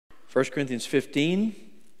1 Corinthians 15,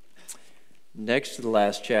 next to the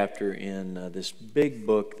last chapter in this big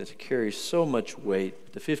book that carries so much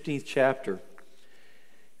weight. The 15th chapter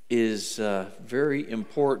is very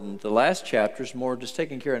important. The last chapter is more just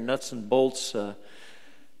taking care of nuts and bolts,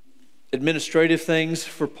 administrative things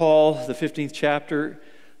for Paul. The 15th chapter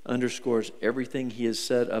underscores everything he has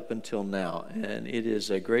said up until now. And it is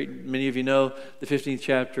a great, many of you know the 15th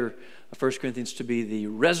chapter of 1 Corinthians to be the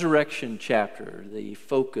resurrection chapter, the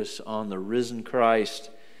focus on the risen Christ.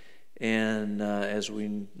 And as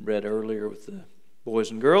we read earlier with the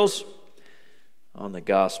boys and girls, on the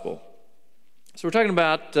gospel. So we're talking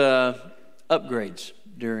about upgrades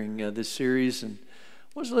during this series. And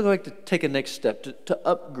what does it look like to take a next step, to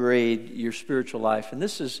upgrade your spiritual life? And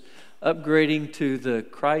this is upgrading to the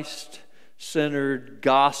Christ-centered,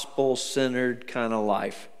 gospel-centered kind of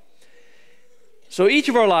life. So each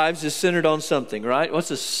of our lives is centered on something, right? What's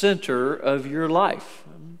the center of your life?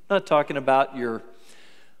 I'm not talking about your,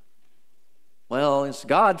 well, it's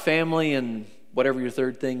God, family, and whatever your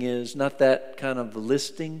third thing is. Not that kind of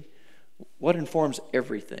listing. What informs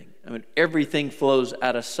everything? I mean, everything flows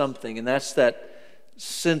out of something, and that's that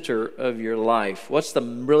center of your life. What's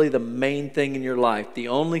really the main thing in your life? The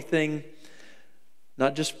only thing,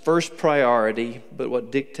 not just first priority, but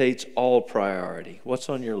what dictates all priority. What's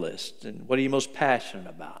on your list? And what are you most passionate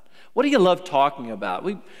about? What do you love talking about?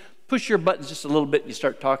 We push your buttons just a little bit and you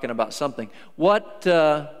start talking about something. What,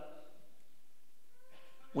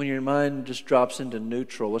 when your mind just drops into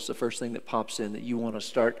neutral, what's the first thing that pops in that you want to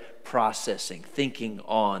start processing, thinking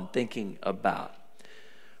on, thinking about?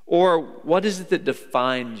 Or what is it that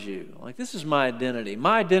defines you? Like, this is my identity.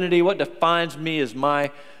 My identity, what defines me is my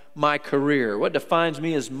career. What defines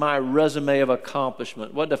me is my resume of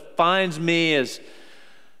accomplishment. What defines me is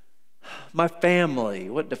my family.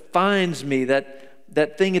 What defines me,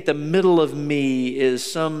 that thing at the middle of me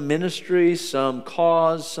is some ministry, some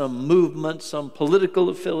cause, some movement, some political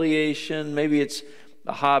affiliation. Maybe it's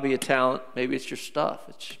a hobby, a talent. Maybe it's your stuff.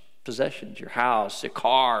 It's possessions, your house, your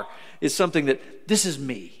car. It's something that, this is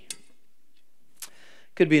me.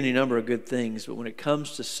 Could be any number of good things, but when it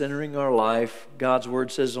comes to centering our life, God's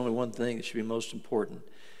Word says only one thing that should be most important.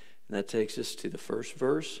 And that takes us to the first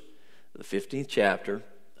verse, the 15th chapter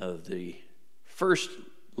of the first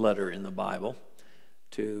letter in the Bible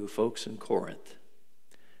to folks in Corinth.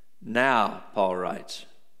 Now, Paul writes,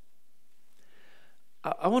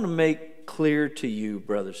 I want to make clear to you,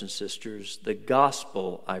 brothers and sisters, the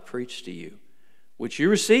gospel I preached to you, which you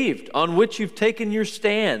received, on which you've taken your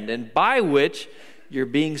stand, and by which you're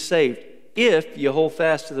being saved, if you hold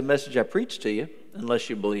fast to the message I preached to you, unless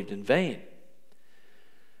you believed in vain.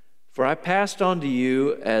 For I passed on to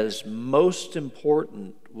you as most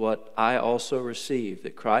important what I also received,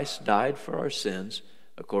 that Christ died for our sins,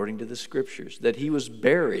 according to the Scriptures, that he was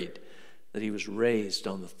buried, that he was raised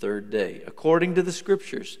on the third day, according to the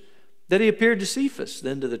Scriptures, that he appeared to Cephas,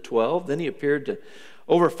 then to the 12, then he appeared to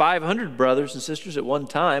over 500 brothers and sisters at one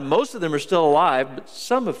time. Most of them are still alive, but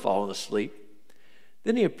some have fallen asleep.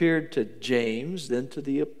 Then he appeared to James, then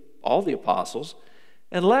to all the apostles.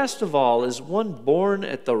 And last of all, as one born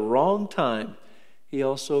at the wrong time, he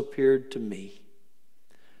also appeared to me.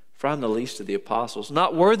 For I'm the least of the apostles,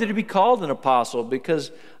 not worthy to be called an apostle, because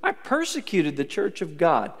I persecuted the church of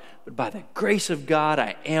God. But by the grace of God,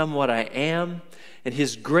 I am what I am, and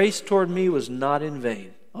his grace toward me was not in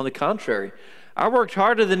vain. On the contrary, I worked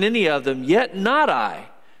harder than any of them, yet not I,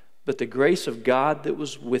 but the grace of God that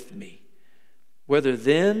was with me. Whether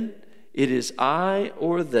then it is I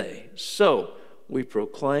or they, so we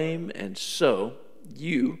proclaim, and so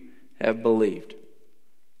you have believed.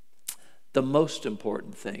 The most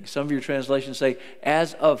important thing. Some of your translations say,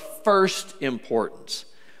 as of first importance.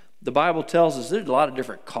 The Bible tells us there's a lot of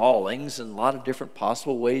different callings and a lot of different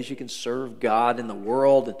possible ways you can serve God in the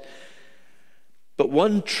world. But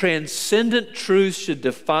one transcendent truth should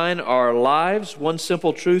define our lives. One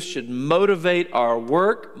simple truth should motivate our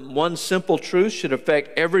work. One simple truth should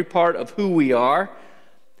affect every part of who we are.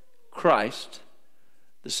 Christ,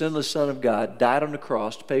 the sinless Son of God, died on the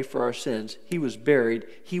cross to pay for our sins. He was buried.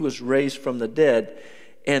 He was raised from the dead.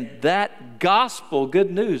 And that gospel,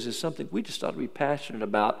 good news, is something we just ought to be passionate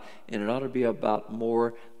about, and it ought to be about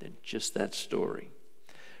more than just that story.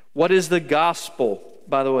 What is the gospel?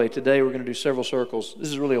 By the way, today we're going to do several circles. This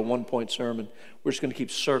is really a one-point sermon. We're just going to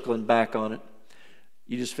keep circling back on it.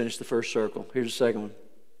 You just finished the first circle. Here's the second one.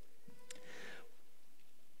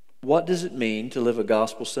 What does it mean to live a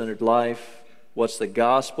gospel-centered life? What's the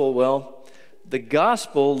gospel? Well, the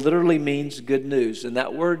gospel literally means good news. And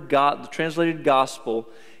that word, God, the translated gospel,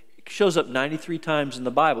 shows up 93 times in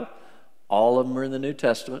the Bible. All of them are in the New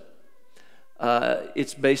Testament.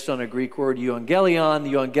 It's based on a Greek word, euangelion.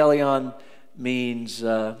 Euangelion means,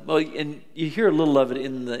 and you hear a little of it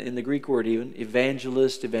in the Greek word even,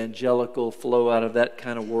 evangelist, evangelical, flow out of that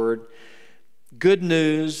kind of word. Good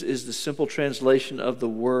news is the simple translation of the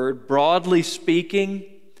word. Broadly speaking,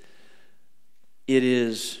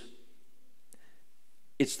 it's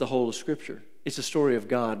the whole of Scripture. It's a story of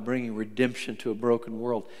God bringing redemption to a broken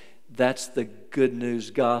world. That's the good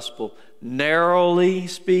news gospel. Narrowly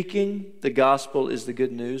speaking, the gospel is the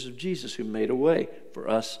good news of Jesus, who made a way for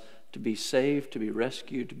us to be saved, to be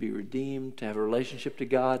rescued, to be redeemed, to have a relationship to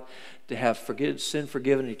God, to have sin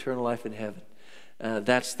forgiven, and eternal life in heaven.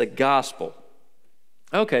 That's the gospel.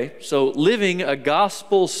 Okay, so living a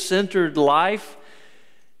gospel-centered life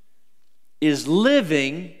is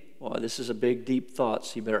living, well, this is a big, deep thought,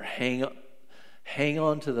 so you better hang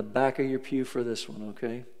on to the back of your pew for this one,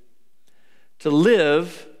 okay? To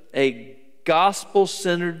live a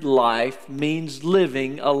gospel-centered life means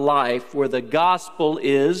living a life where the gospel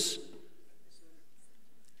is,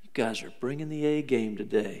 you guys are bringing the A game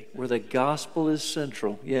today, where the gospel is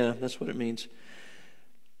central. Yeah, that's what it means.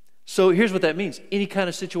 So here's what that means. Any kind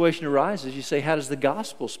of situation arises, you say, how does the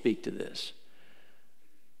gospel speak to this?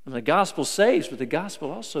 And the gospel saves, but the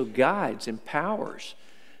gospel also guides, empowers.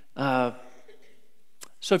 So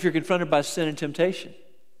if you're confronted by sin and temptation,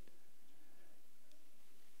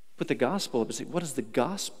 put the gospel up and say, what does the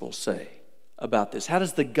gospel say about this? How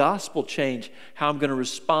does the gospel change how I'm going to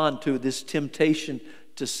respond to this temptation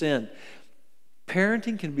to sin?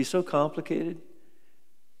 Parenting can be so complicated.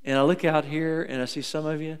 And I look out here and I see some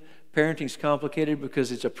of you, parenting's complicated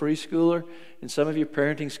because it's a preschooler, and some of you,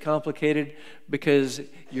 parenting's complicated because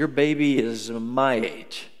your baby is my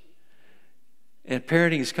age. And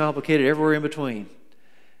parenting is complicated everywhere in between.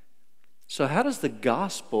 So how does the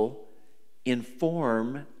gospel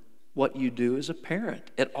inform what you do as a parent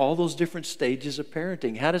at all those different stages of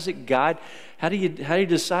parenting? How does it guide? How do you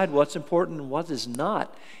decide what's important and what is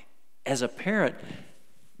not as a parent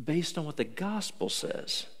based on what the gospel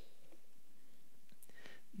says?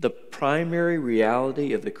 The primary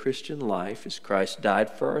reality of the Christian life is Christ died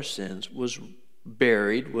for our sins, was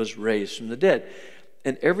buried, was raised from the dead.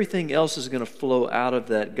 And everything else is going to flow out of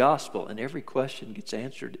that gospel. And every question gets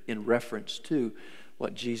answered in reference to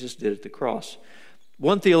what Jesus did at the cross.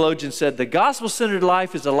 One theologian said, the gospel-centered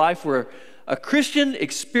life is a life where a Christian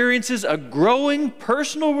experiences a growing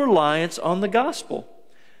personal reliance on the gospel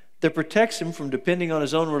that protects him from depending on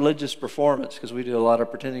his own religious performance, because we do a lot of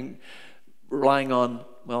relying on,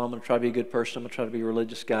 well, I'm going to try to be a good person, I'm going to try to be a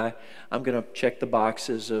religious guy, I'm going to check the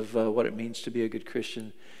boxes of what it means to be a good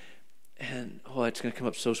Christian. And, it's going to come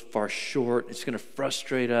up so far short, it's going to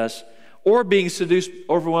frustrate us. Or being seduced,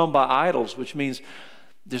 overwhelmed by idols, which means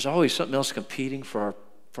there's always something else competing for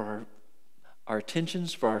our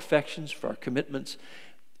attentions, for our affections, for our commitments.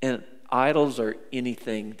 And idols are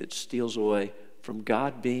anything that steals away from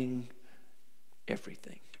God being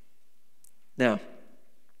everything. Now,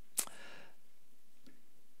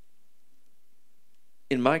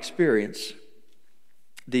 in my experience,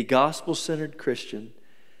 the gospel-centered Christian,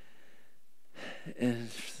 and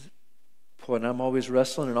I'm always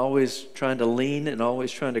wrestling and always trying to lean and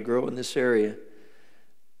always trying to grow in this area,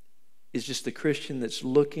 is just the Christian that's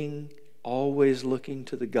always looking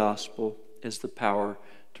to the gospel as the power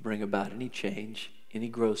to bring about any change, any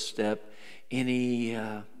growth step, any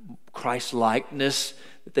Christ-likeness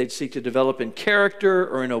that they'd seek to develop in character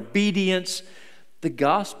or in obedience. The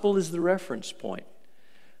gospel is the reference point.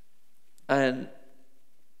 And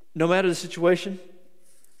no matter the situation,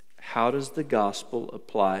 how does the gospel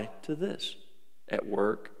apply to this? At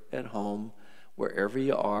work, at home, wherever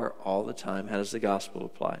you are, all the time, how does the gospel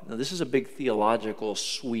apply? Now, this is a big theological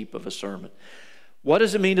sweep of a sermon. What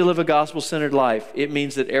does it mean to live a gospel-centered life? It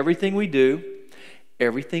means that everything we do,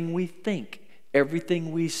 everything we think,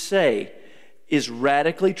 everything we say is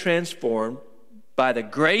radically transformed by the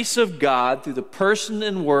grace of God through the person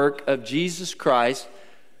and work of Jesus Christ,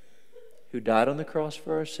 who died on the cross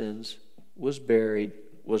for our sins, was buried,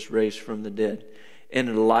 was raised from the dead. And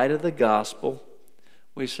in light of the gospel,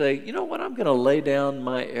 we say, you know what, I'm going to lay down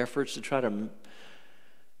my efforts to try to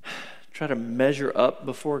measure up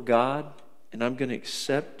before God, and I'm going to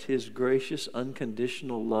accept His gracious,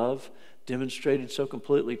 unconditional love demonstrated so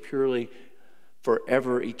completely, purely,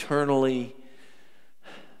 forever, eternally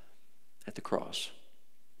at the cross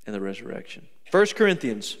and the resurrection. 1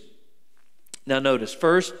 Corinthians. Now notice,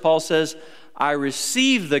 first Paul says, I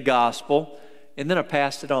received the gospel, and then I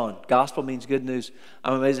passed it on. Gospel means good news.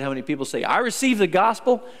 I'm amazed at how many people say, I received the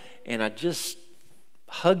gospel, and I just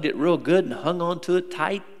hugged it real good and hung on to it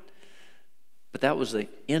tight. But that was the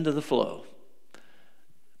end of the flow.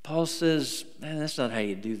 Paul says, man, that's not how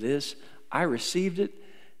you do this. I received it,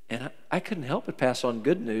 and I couldn't help but pass on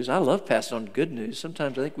good news. I love passing on good news.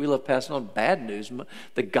 Sometimes I think we love passing on bad news,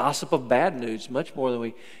 the gossip of bad news, much more than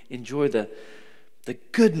we enjoy the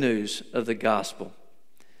good news of the gospel.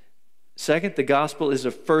 Second, the gospel is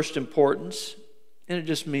of first importance, and it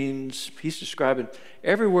just means, he's describing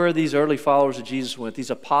everywhere these early followers of Jesus went, these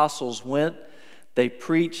apostles went, they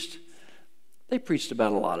preached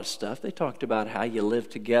about a lot of stuff. They talked about how you live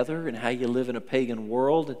together and how you live in a pagan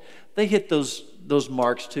world. And they hit those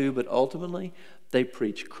marks too, but ultimately they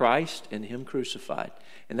preached Christ and Him crucified.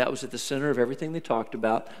 And that was at the center of everything they talked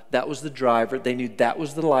about. That was the driver. They knew that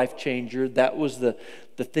was the life changer. That was the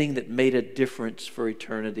thing that made a difference for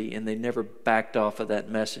eternity, and they never backed off of that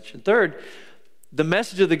message. And third, the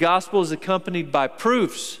message of the gospel is accompanied by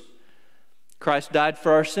proofs. Christ died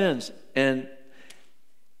for our sins, and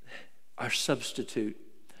our substitute,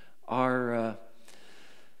 our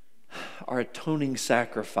atoning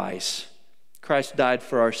sacrifice. Christ died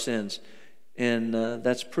for our sins, and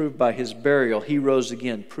that's proved by His burial. He rose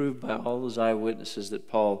again, proved by all those eyewitnesses that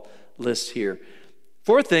Paul lists here.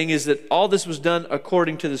 Fourth thing is that all this was done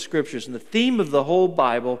according to the Scriptures. And the theme of the whole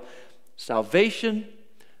Bible, salvation,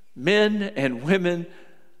 men and women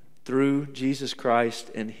through Jesus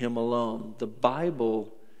Christ and Him alone. The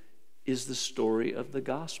Bible is the story of the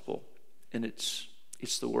gospel, and it's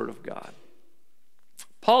the Word of God.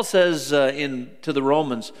 Paul says to the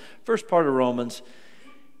Romans, first part of Romans,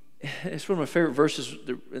 it's one of my favorite verses.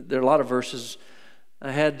 There are a lot of verses.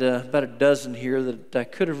 I had about a dozen here that I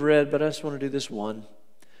could have read, but I just want to do this one.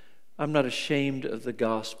 I'm not ashamed of the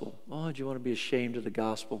gospel. Oh, do you want to be ashamed of the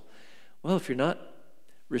gospel? Well, if you're not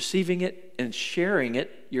receiving it and sharing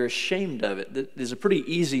it, you're ashamed of it. There's a pretty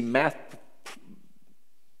easy math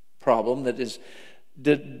problem that is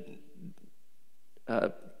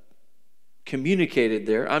communicated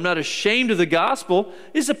there. I'm not ashamed of the gospel.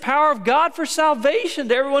 It's the power of God for salvation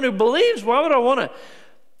to everyone who believes. Why would I want to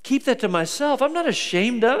keep that to myself? I'm not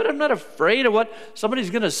ashamed of it. I'm not afraid of what somebody's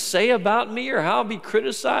going to say about me or how I'll be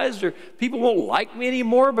criticized or people won't like me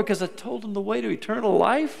anymore because I told them the way to eternal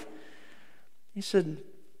life. He said,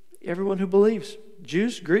 everyone who believes,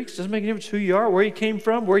 Jews, Greeks, doesn't make any difference who you are, where you came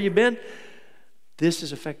from, where you've been. This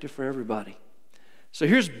is effective for everybody. So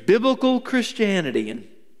here's biblical Christianity.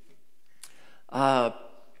 And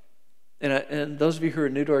those of you who are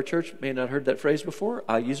new to our church may not have heard that phrase before.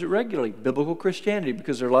 I use it regularly, biblical Christianity,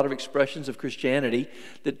 because there are a lot of expressions of Christianity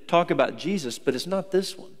that talk about Jesus, but it's not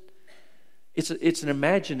this one. It's an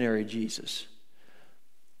imaginary Jesus.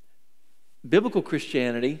 Biblical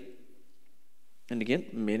Christianity, and again,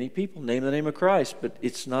 many people name the name of Christ, but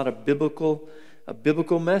it's not a biblical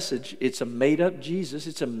message. It's a made-up Jesus.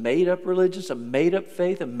 It's a made-up religion. It's a made-up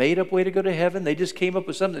faith, a made-up way to go to heaven. They just came up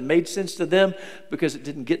with something that made sense to them because it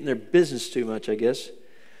didn't get in their business too much, I guess.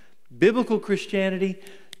 Biblical Christianity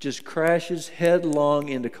just crashes headlong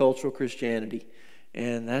into cultural Christianity.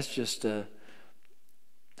 And that's just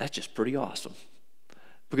pretty awesome.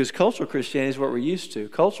 Because cultural Christianity is what we're used to.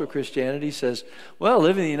 Cultural Christianity says, well,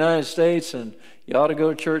 live in the United States and you ought to go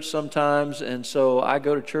to church sometimes. And so I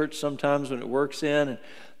go to church sometimes when it works in and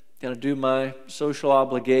kind of do my social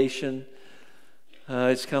obligation.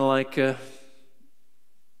 It's kind of like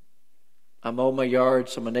I mow my yard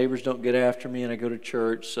so my neighbors don't get after me and I go to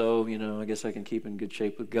church. So, I guess I can keep in good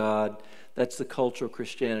shape with God. That's the cultural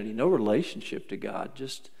Christianity. No relationship to God.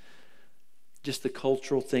 Just the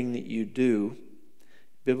cultural thing that you do.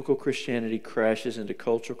 Biblical Christianity crashes into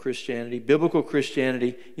cultural Christianity. Biblical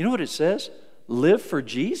Christianity, you know what it says? Live for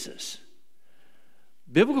Jesus.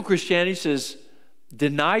 Biblical Christianity says,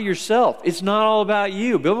 deny yourself. It's not all about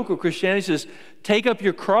you. Biblical Christianity says, take up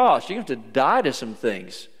your cross. You have to die to some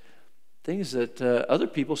things. Things that other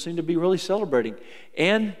people seem to be really celebrating.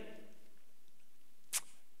 And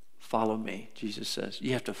follow me, Jesus says.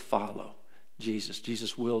 You have to follow Jesus.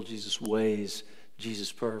 Jesus' will, Jesus' ways,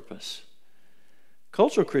 Jesus' purpose.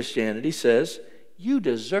 Cultural Christianity says, you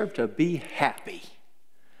deserve to be happy.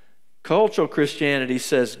 Cultural Christianity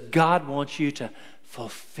says, God wants you to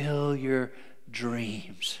fulfill your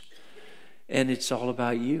dreams. And it's all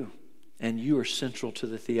about you. And you are central to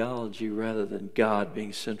the theology rather than God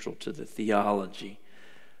being central to the theology.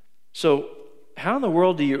 So, how in the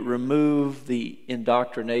world do you remove the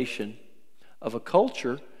indoctrination of a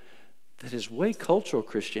culture that is way cultural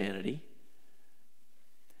Christianity?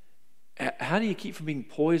 How do you keep from being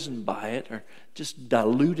poisoned by it or just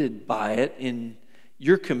diluted by it in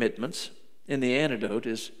your commitments? And the antidote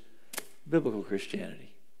is biblical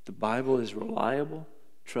Christianity. The Bible is reliable,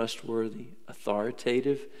 trustworthy,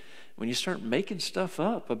 authoritative. When you start making stuff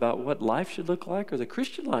up about what life should look like or the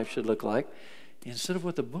Christian life should look like, instead of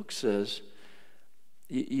what the book says,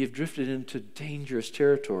 you've drifted into dangerous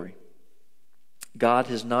territory. God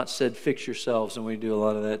has not said, fix yourselves, and we do a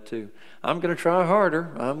lot of that too. I'm going to try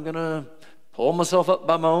harder. I'm going to pull myself up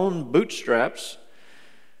by my own bootstraps.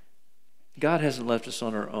 God hasn't left us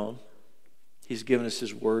on our own. He's given us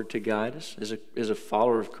His Word to guide us. As a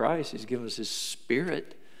follower of Christ, He's given us His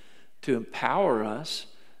Spirit to empower us,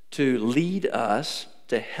 to lead us,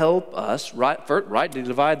 to help us, rightly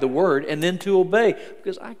divide the Word, and then to obey,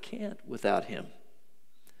 because I can't without Him.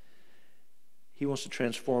 He wants to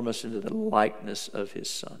transform us into the likeness of His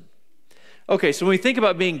Son. Okay, so when we think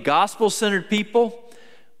about being gospel-centered people,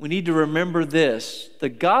 we need to remember this. The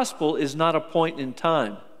gospel is not a point in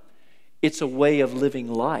time. It's a way of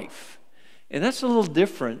living life. And that's a little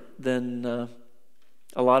different than how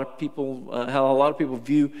a lot of people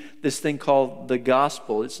view this thing called the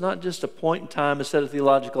gospel. It's not just a point in time, a set of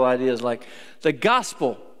theological ideas like the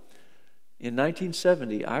gospel. In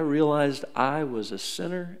 1970, I realized I was a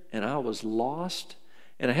sinner and I was lost,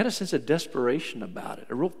 and I had a sense of desperation about it,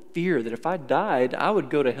 a real fear that if I died, I would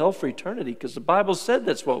go to hell for eternity because the Bible said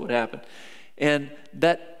that's what would happen. And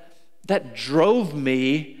that drove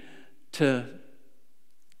me to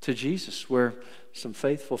Jesus, where some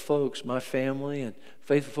faithful folks, my family and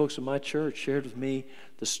faithful folks in my church, shared with me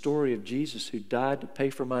the story of Jesus who died to pay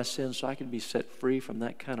for my sins so I could be set free from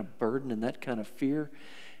that kind of burden and that kind of fear.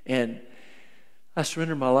 And I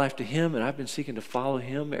surrendered my life to Him, and I've been seeking to follow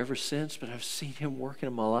Him ever since, but I've seen Him working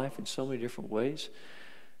in my life in so many different ways.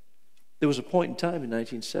 There was a point in time in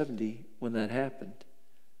 1970 when that happened.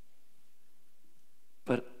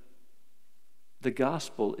 But the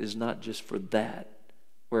gospel is not just for that,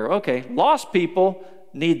 where, okay, lost people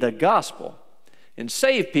need the gospel, and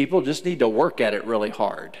saved people just need to work at it really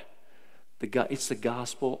hard. It's the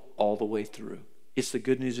gospel all the way through. It's the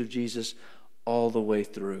good news of Jesus all the way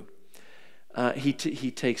through. He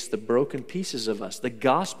takes the broken pieces of us. The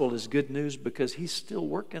gospel is good news because He's still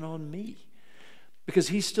working on me. Because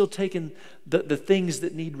He's still taking the things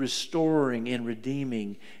that need restoring and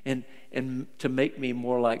redeeming and to make me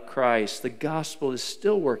more like Christ. The gospel is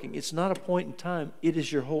still working. It's not a point in time. It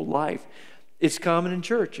is your whole life. It's common in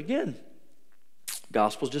church. Again,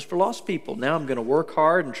 gospel's just for lost people. Now I'm going to work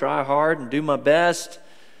hard and try hard and do my best.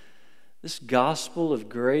 This gospel of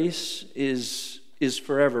grace is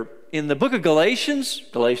forever. In the book of Galatians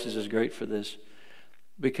is great for this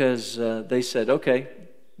because they said, okay,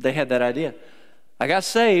 they had that idea. I got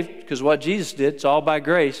saved because what Jesus did, it's all by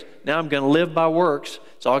grace. Now I'm going to live by works.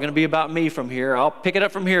 It's all going to be about me from here. I'll pick it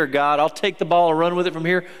up from here, God. I'll take the ball and run with it from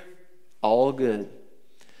here. All good.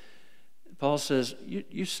 Paul says,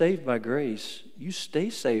 you're saved by grace. You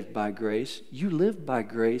stay saved by grace. You live by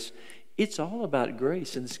grace. It's all about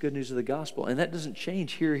grace and this good news of the gospel. And that doesn't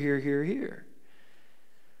change here, here, here, here.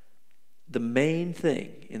 The main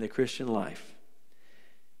thing in the Christian life,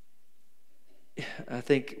 I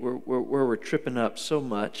think where we're tripping up so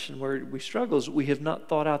much and where we struggle is we have not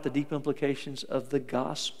thought out the deep implications of the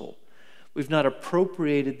gospel. We've not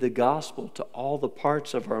appropriated the gospel to all the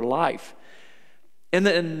parts of our life.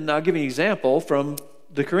 And I'll give you an example from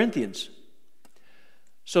the Corinthians.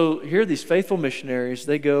 So here are these faithful missionaries.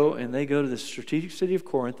 They go to the strategic city of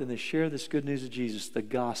Corinth and they share this good news of Jesus, the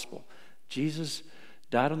gospel. Jesus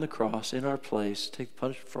died on the cross in our place, to take the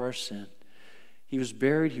punishment for our sin. He was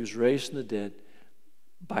buried, He was raised from the dead.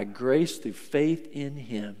 By grace, through faith in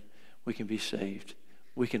Him, we can be saved.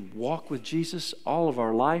 We can walk with Jesus all of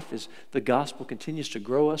our life as the gospel continues to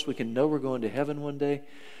grow us. We can know we're going to heaven one day.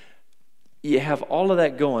 You have all of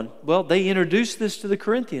that going. Well, they introduced this to the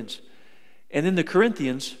Corinthians. And then the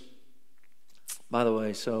Corinthians, by the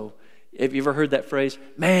way, so have you ever heard that phrase?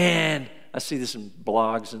 Man, I see this in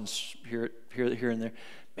blogs and here and there.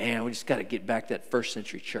 Man, we just got to get back to that first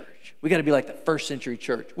century church. We got to be like the first century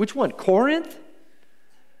church. Which one? Corinth?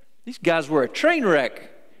 These guys were a train wreck.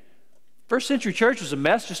 First century church was a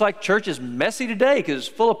mess, just like church is messy today because it's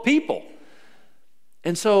full of people.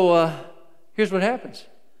 And so here's what happens.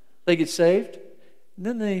 They get saved, and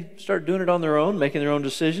then they start doing it on their own, making their own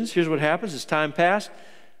decisions. Here's what happens as time passed.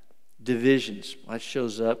 Divisions. Well, that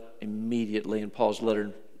shows up immediately in Paul's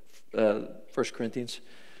letter in 1 Corinthians.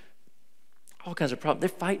 All kinds of problems.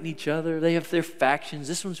 They're fighting each other. They have their factions.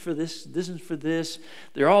 This one's for this. This one's for this.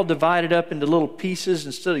 They're all divided up into little pieces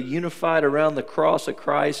instead of unified around the cross of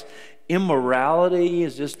Christ. Immorality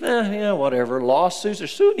is just, whatever. Lawsuits. They're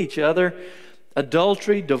suing each other.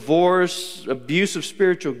 Adultery, divorce, abuse of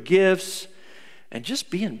spiritual gifts, and just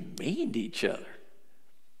being mean to each other.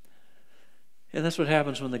 And that's what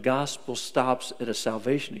happens when the gospel stops at a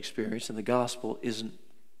salvation experience and the gospel isn't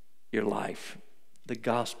your life, the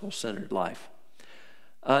gospel-centered life.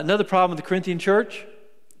 Another problem with the Corinthian church,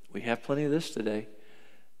 we have plenty of this today,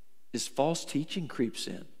 is false teaching creeps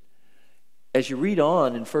in. As you read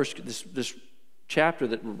on in this chapter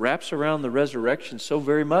that wraps around the resurrection so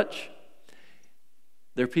very much,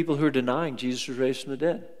 there are people who are denying Jesus was raised from the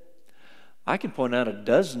dead. I can point out a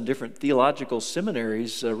dozen different theological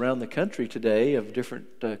seminaries around the country today of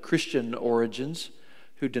different Christian origins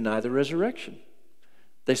who deny the resurrection.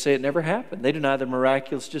 They say it never happened. They deny the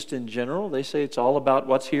miraculous just in general. They say it's all about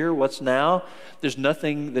what's here, what's now. There's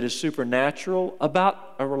nothing that is supernatural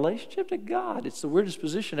about a relationship to God. It's the weirdest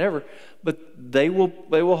position ever, but they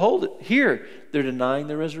will hold it. Here, they're denying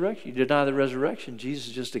the resurrection. You deny the resurrection, Jesus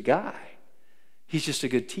is just a guy. He's just a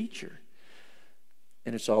good teacher.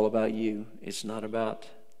 And it's all about you. It's not about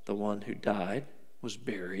the one who died, was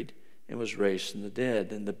buried, and was raised from the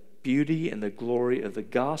dead. And the beauty and the glory of the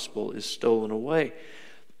gospel is stolen away.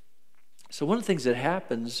 So one of the things that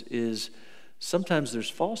happens is sometimes there's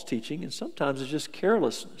false teaching and sometimes it's just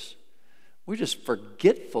carelessness. We're just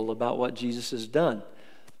forgetful about what Jesus has done.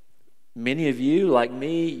 Many of you, like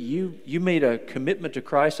me, you made a commitment to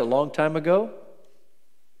Christ a long time ago.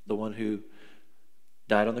 The one who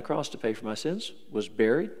died on the cross to pay for my sins, was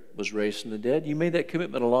buried, was raised from the dead. You made that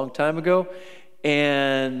commitment a long time ago,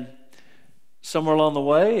 and somewhere along the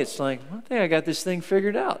way, it's like, I think I got this thing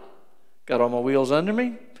figured out. Got all my wheels under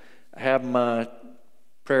me. I have my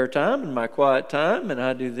prayer time and my quiet time, and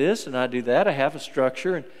I do this and I do that. I have a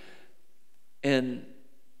structure, and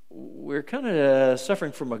we're kind of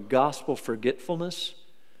suffering from a gospel forgetfulness.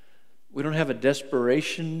 We don't have a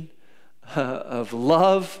desperation of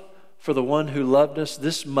love for the one who loved us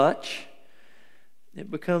this much. It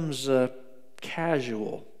becomes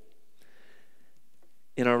casual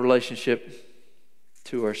in our relationship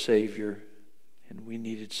to our Savior, and we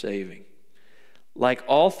needed saving. Like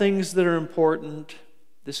all things that are important,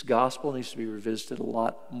 this gospel needs to be revisited a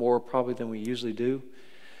lot more probably than we usually do.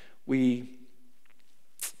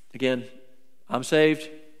 Again, I'm saved,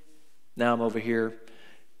 now I'm over here,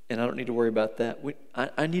 and I don't need to worry about that.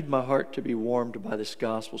 I need my heart to be warmed by this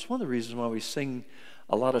gospel. It's one of the reasons why we sing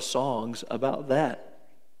a lot of songs about that,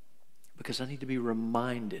 because I need to be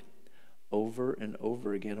reminded over and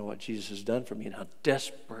over again of what Jesus has done for me and how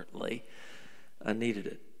desperately I needed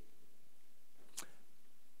it.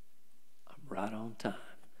 I'm right on time.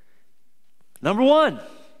 Number one,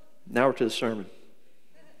 now we're to the sermon.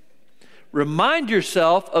 Remind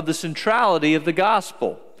yourself of the centrality of the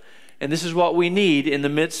gospel. And this is what we need in the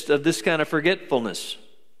midst of this kind of forgetfulness.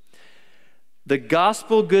 The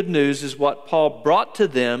gospel good news is what Paul brought to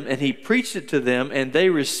them, and he preached it to them, and they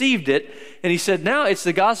received it. And he said, now it's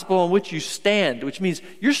the gospel on which you stand, which means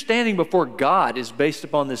your standing before God is based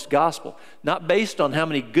upon this gospel, not based on how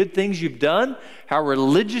many good things you've done, how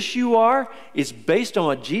religious you are. It's based on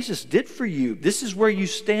what Jesus did for you. This is where you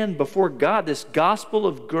stand before God, this gospel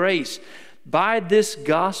of grace. By this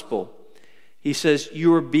gospel, he says,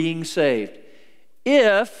 you are being saved.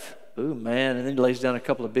 If, and then he lays down a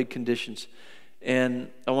couple of big conditions. And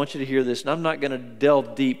I want you to hear this, and I'm not going to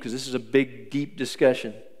delve deep because this is a big, deep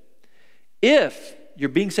discussion. If you're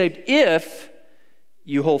being saved, if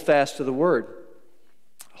you hold fast to the word.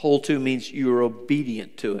 Hold to means you are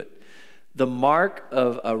obedient to it. The mark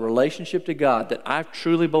of a relationship to God, that I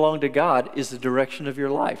truly belong to God, is the direction of your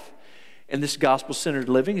life. And this gospel-centered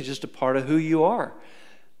living is just a part of who you are.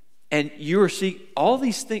 And you are seeing all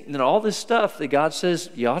these things and all this stuff that God says,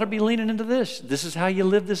 you ought to be leaning into this. This is how you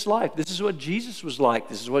live this life. This is what Jesus was like.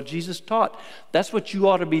 This is what Jesus taught. That's what you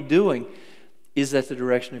ought to be doing. Is that the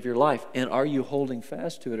direction of your life? And are you holding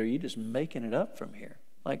fast to it? Or are you just making it up from here?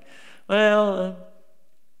 Like, prayed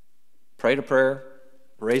a prayer,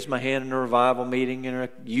 raised my hand in a revival meeting in a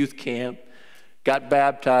youth camp, got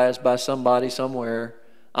baptized by somebody somewhere.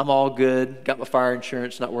 I'm all good, got my fire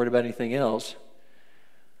insurance, not worried about anything else.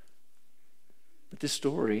 But this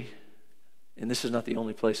story, and this is not the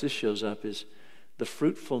only place this shows up, is the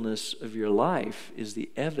fruitfulness of your life is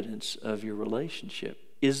the evidence of your relationship.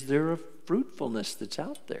 Is there a fruitfulness that's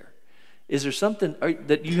out there? Is there something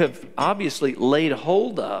that you have obviously laid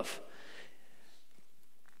hold of?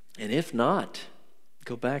 And if not,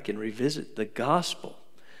 go back and revisit the gospel.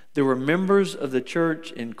 There were members of the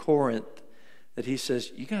church in Corinth that he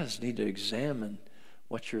says, you guys need to examine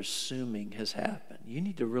what you're assuming has happened. You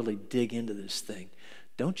need to really dig into this thing.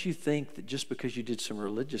 Don't you think that just because you did some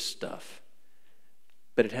religious stuff,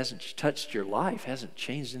 but it hasn't touched your life, hasn't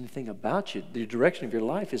changed anything about you, the direction of your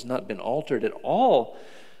life has not been altered at all,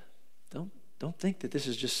 don't think that this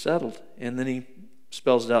is just settled. And then he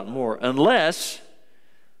spells it out more. Unless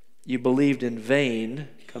you believed in vain,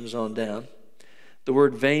 comes on down. The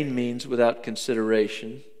word vain means without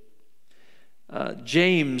consideration.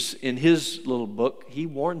 James, in his little book, he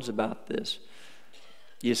warns about this.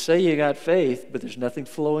 You say you got faith, but there's nothing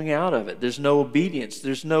flowing out of it. There's no obedience.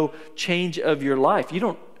 There's no change of your life.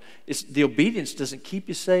 The obedience doesn't keep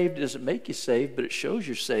you saved, it doesn't make you saved, but it shows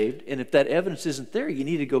you're saved. And if that evidence isn't there, you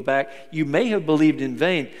need to go back. You may have believed in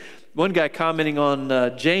vain. One guy commenting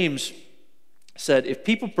on James said, if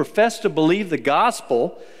people profess to believe the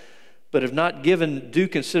gospel, but have not given due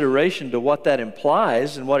consideration to what that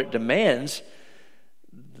implies and what it demands,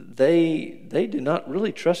 they do not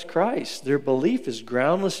really trust Christ. Their belief is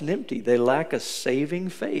groundless and empty. They lack a saving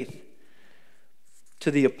faith.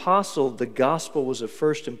 To the apostle, the gospel was of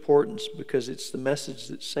first importance because it's the message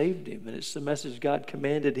that saved him, and it's the message God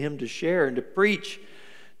commanded him to share and to preach,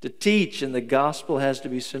 to teach, and the gospel has to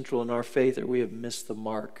be central in our faith or we have missed the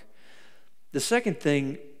mark. The second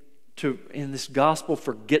thing in this gospel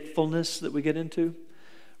forgetfulness that we get into,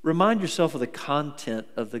 remind yourself of the content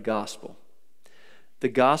of the gospel. The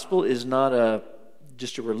gospel is not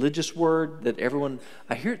just a religious word that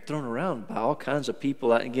I hear it thrown around by all kinds of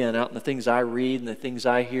people, again, out in the things I read and the things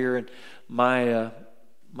I hear in my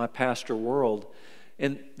pastor world.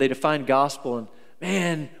 And they define gospel and,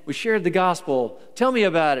 man, we shared the gospel. Tell me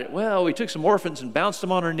about it. Well, we took some orphans and bounced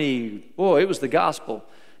them on our knee. Boy, it was the gospel.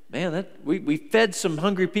 Man, we fed some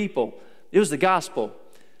hungry people. It was the gospel.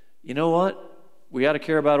 You know what? We got to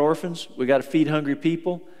care about orphans. We got to feed hungry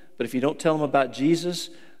people. But if you don't tell them about Jesus,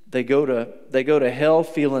 they go to hell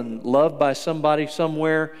feeling loved by somebody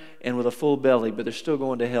somewhere and with a full belly, but they're still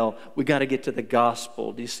going to hell. We got to get to the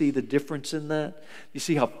gospel. Do you see the difference in that? Do you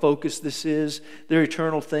see how focused this is? There are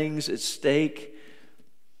eternal things at stake.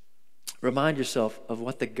 Remind yourself of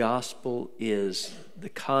what the gospel is, the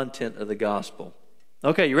content of the gospel.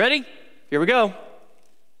 Okay, you ready? Here we go.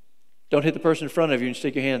 Don't hit the person in front of you and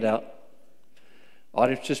stick your hand out.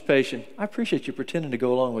 Audience participation. I appreciate you pretending to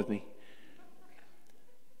go along with me.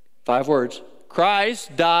 5 words.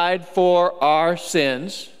 Christ died for our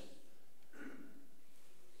sins,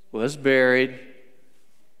 was buried,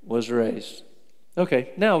 was raised.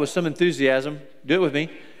 Okay, now with some enthusiasm, do it with me.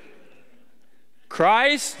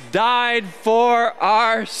 Christ died for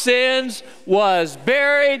our sins, was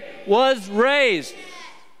buried, was raised.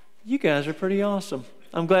 You guys are pretty awesome.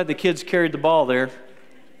 I'm glad the kids carried the ball there.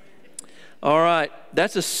 All right,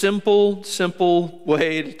 that's a simple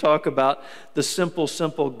way to talk about the simple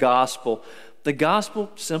gospel. The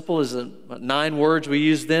gospel, simple as the 9 words we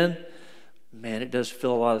used then. Man, it does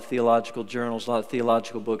fill a lot of theological journals, a lot of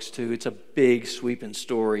theological books too. It's a big, sweeping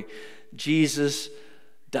story. Jesus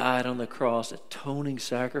died on the cross, atoning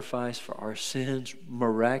sacrifice for our sins,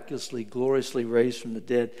 miraculously, gloriously raised from the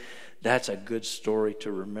dead. That's a good story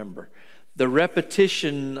to remember. The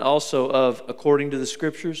repetition also of according to the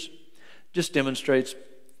scriptures just demonstrates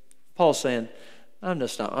Paul saying, I'm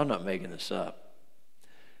not making this up.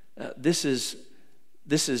 It's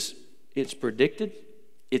predicted,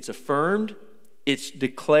 it's affirmed, it's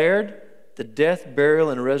declared, the death, burial,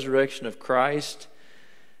 and resurrection of Christ,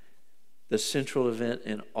 the central event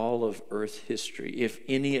in all of earth history. If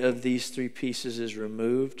any of these 3 pieces is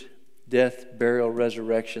removed, death, burial,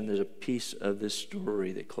 resurrection, there's a piece of this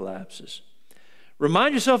story that collapses.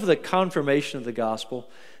 Remind yourself of the confirmation of the gospel.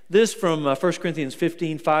 This from 1 Corinthians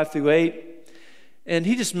 15, 5 through 8. And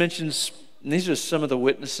he just mentions, and these are some of the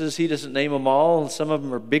witnesses. He doesn't name them all. Some of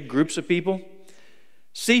them are big groups of people.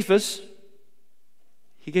 Cephas,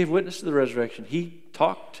 he gave witness to the resurrection. He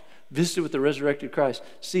visited with the resurrected Christ.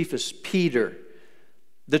 Cephas, Peter,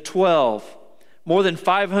 the 12, more than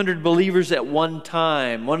 500 believers at one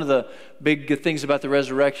time. One of the big things about the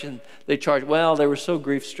resurrection, they were so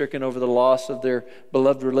grief-stricken over the loss of their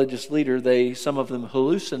beloved religious leader, some of them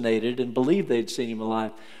hallucinated and believed they'd seen him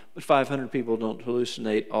alive. But 500 people don't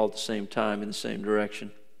hallucinate all at the same time in the same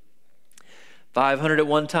direction. 500 at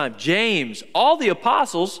one time. James, all the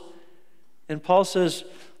apostles, and Paul says,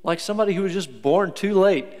 like somebody who was just born too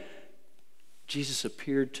late, Jesus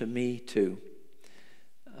appeared to me too.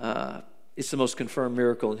 It's the most confirmed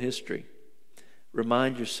miracle in history.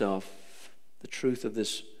 Remind yourself the truth of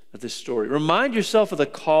this story. Remind yourself of the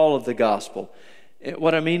call of the gospel.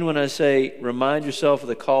 What I mean when I say remind yourself of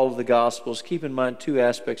the call of the gospel is keep in mind 2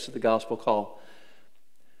 aspects of the gospel call.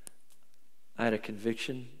 I had a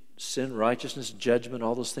conviction, sin, righteousness, judgment,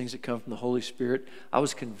 all those things that come from the Holy Spirit. I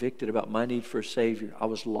was convicted about my need for a Savior. I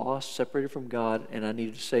was lost, separated from God, and I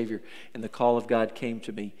needed a Savior. And the call of God came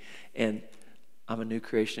to me. And I'm a new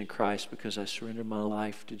creation in Christ because I surrendered my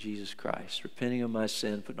life to Jesus Christ, repenting of my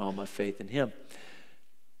sin, putting all my faith in Him.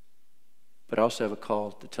 But I also have a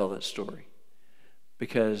call to tell that story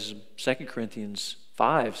because 2 Corinthians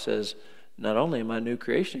 5 says, not only am I a new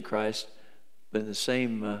creation in Christ, but in the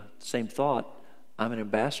same thought, I'm an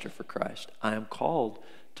ambassador for Christ. I am called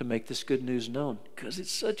to make this good news known because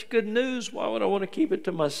it's such good news. Why would I want to keep it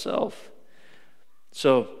to myself?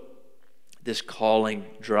 So this calling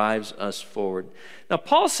drives us forward. Now,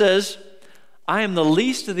 Paul says, I am the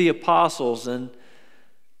least of the apostles. And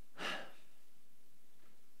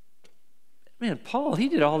man, Paul, he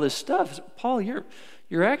did all this stuff. Paul, you're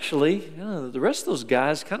actually, the rest of those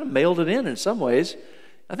guys kind of mailed it in some ways.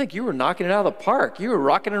 I think you were knocking it out of the park. You were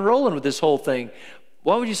rocking and rolling with this whole thing.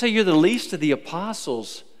 Why would you say you're the least of the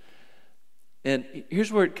apostles? And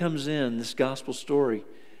here's where it comes in, this gospel story.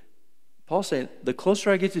 Paul's saying, the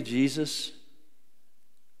closer I get to Jesus,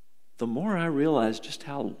 the more I realize just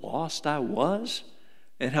how lost I was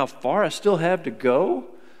and how far I still have to go.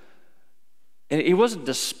 And he wasn't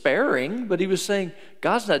despairing, but he was saying,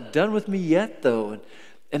 God's not done with me yet, though.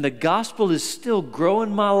 And the gospel is still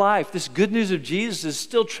growing my life. This good news of Jesus is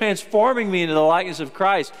still transforming me into the likeness of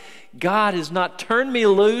Christ. God has not turned me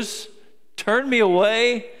loose, turned me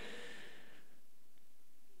away.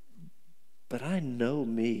 But I know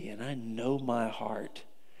me and I know my heart.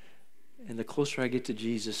 And the closer I get to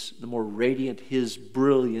Jesus, the more radiant his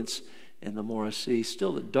brilliance and the more I see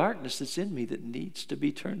still the darkness that's in me that needs to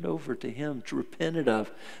be turned over to him, to repent of,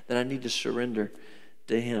 that I need to surrender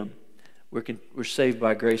to him. We're saved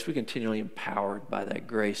by grace. We're continually empowered by that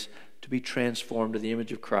grace to be transformed to the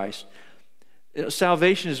image of Christ.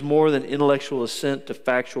 Salvation is more than intellectual assent to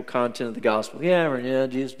factual content of the gospel. Yeah,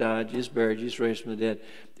 Jesus died, Jesus buried, Jesus raised from the dead.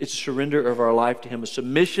 It's a surrender of our life to him, a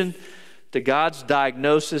submission to God's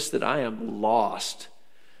diagnosis that I am lost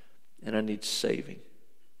and I need saving.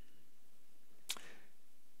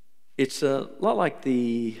 It's a lot like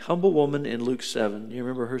the humble woman in Luke 7. You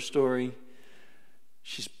remember her story?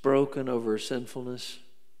 She's broken over her sinfulness.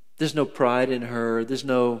 There's no pride in her. There's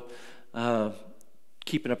no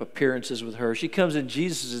keeping up appearances with her. She comes in,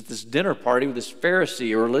 Jesus is at this dinner party with this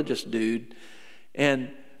Pharisee, a religious dude.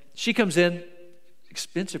 And she comes in,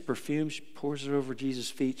 expensive perfume. She pours it over Jesus'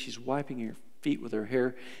 feet. She's wiping her feet with her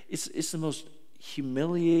hair. It's the most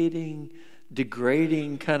humiliating,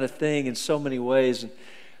 degrading kind of thing in so many ways. And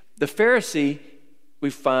the Pharisee, we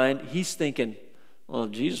find, he's thinking, well,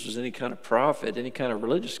 if Jesus was any kind of prophet, any kind of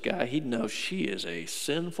religious guy, he'd know she is a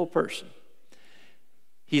sinful person.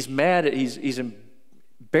 He's mad at, he's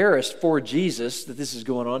embarrassed for Jesus that this is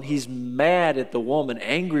going on. He's mad at the woman,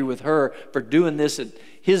 angry with her for doing this at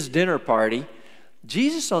his dinner party.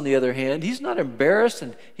 Jesus, on the other hand, he's not embarrassed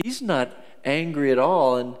and he's not angry at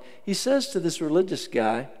all. And he says to this religious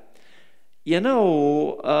guy,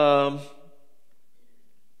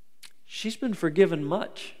 she's been forgiven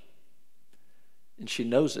much. And she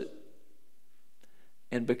knows it.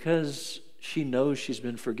 And because she knows she's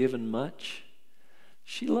been forgiven much,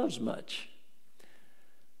 she loves much.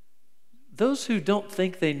 Those who don't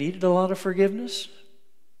think they needed a lot of forgiveness,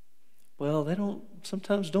 well, they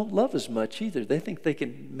sometimes don't love as much either. They think they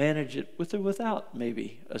can manage it with or without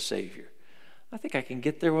maybe a Savior. I think I can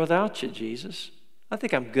get there without you, Jesus. I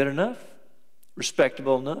think I'm good enough,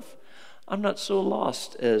 respectable enough. I'm not so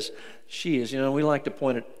lost as she is. We like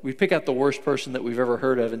to we pick out the worst person that we've ever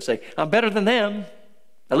heard of and say, I'm better than them.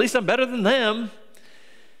 At least I'm better than them.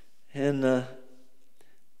 And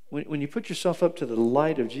when you put yourself up to the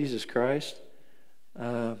light of Jesus Christ,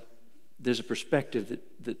 there's a perspective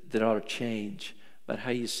that ought to change about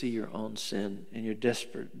how you see your own sin and your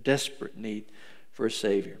desperate need for a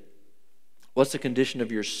Savior. What's the condition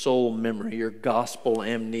of your soul memory, your gospel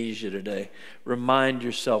amnesia today? Remind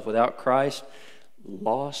yourself, without Christ,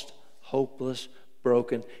 lost, hopeless,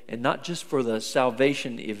 broken, and not just for the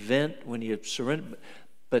salvation event when you surrender,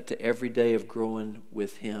 but to every day of growing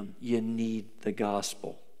with him. You need the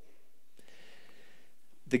gospel.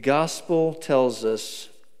 The gospel tells us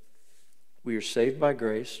we are saved by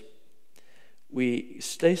grace. We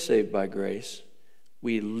stay saved by grace.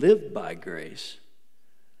 We live by grace.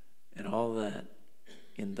 And all that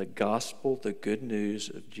in the gospel, the good news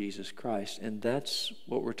of Jesus Christ. And that's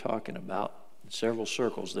what we're talking about in several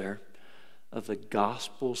circles there, of the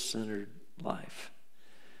gospel-centered life.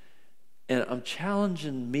 And I'm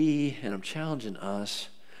challenging me and I'm challenging us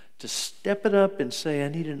to step it up and say, I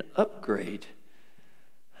need an upgrade.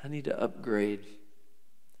 I need to upgrade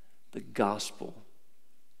the gospel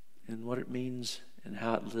and what it means and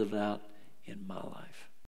how it lived out in my life.